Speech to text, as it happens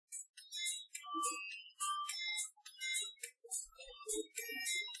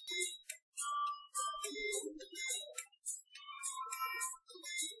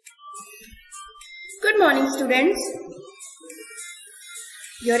Good morning, students.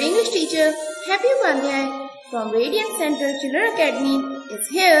 Your English teacher, Happy Pandya from Radiant Central Children Academy is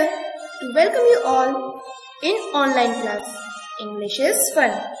here to welcome you all in online class. English is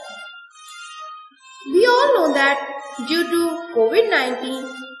fun. We all know that due to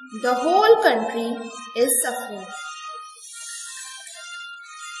COVID-19, the whole country is suffering.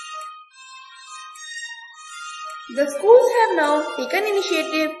 The schools have now taken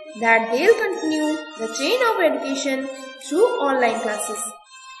initiative that they'll continue the chain of education through online classes.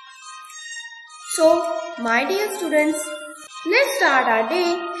 So, my dear students, let's start our day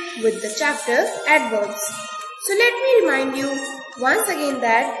with the chapter Adverbs. So, let me remind you once again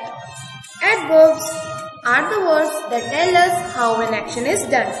that adverbs are the words that tell us how an action is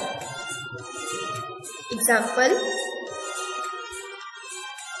done. Example: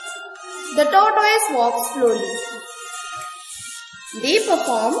 the tortoise walks slowly. They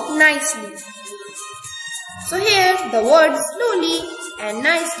perform nicely. So here the words slowly and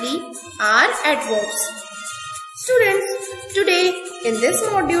nicely are adverbs. Students, today in this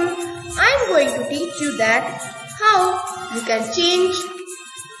module I am going to teach you that how you can change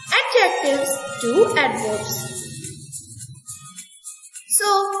adjectives to adverbs. So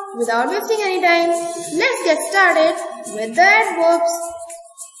without wasting any time, let's get started with the adverbs.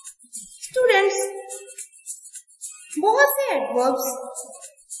 Students, बहुत से adverbs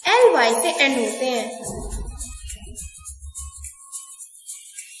ly से and होते हैं.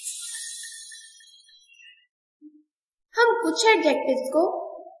 हम कुछ adjectives को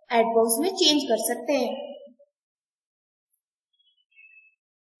adverbs में change कर सकते हैं.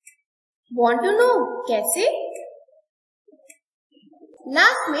 Want to know कैसे?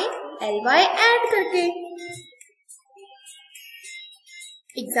 लास्ट में ly ऐड करके.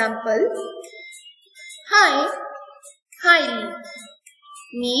 Example: high, highly,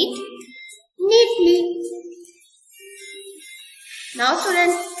 neat, neatly. Now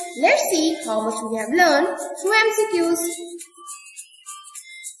students, let's see how much we have learned through MCQs.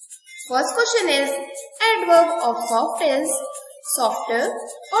 First question is, adverb of soft is softer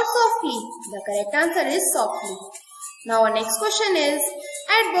or softly? The correct answer is softly. Now our next question is,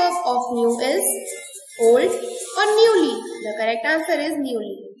 adverb of new is old or newly? The correct answer is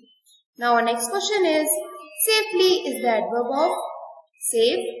newly. Now our next question is, safely is the adverb of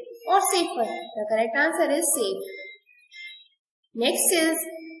safe or safer? The correct answer is safe. Next is,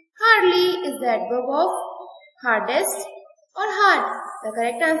 hardly is the adverb of hardest or hard? The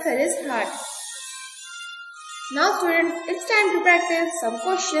correct answer is hard. Now students, it's time to practice some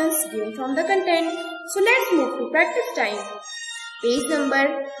questions given from the content. So let's move to practice time. Page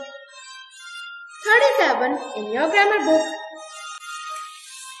number 37 in your grammar book.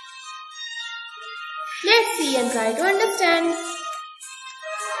 Let's see and try to understand.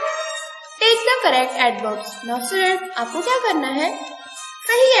 Take the correct adverbs. Now students, आपको क्या करना है?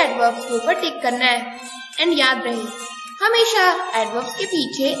 सही adverbs के ऊपर टिक करना है. And याद रहे, हमेशा adverbs के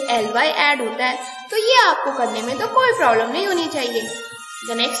पीछे ly ऐड होता है, तो ये आपको करने में तो कोई प्रॉब्लम नहीं होनी चाहिए.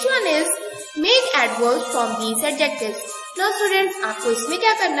 The next one is, make adverbs from these adjectives. Now students, आपको इसमें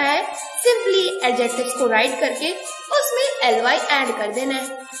क्या करना है? Simply adjectives को write करके उसमें ly ऐड कर देना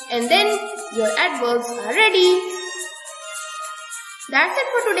है. And then your adverbs are ready. That's it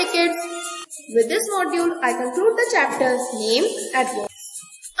for today, kids. With this module, I conclude the chapter named Adverbs.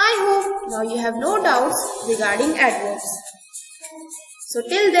 I hope now you have no doubts regarding adverbs. So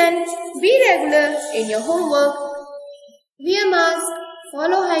till then, be regular in your homework. Wear mask,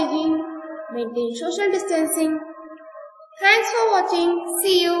 follow hygiene, maintain social distancing. Thanks for watching.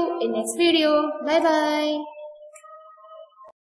 See you in next video. Bye bye.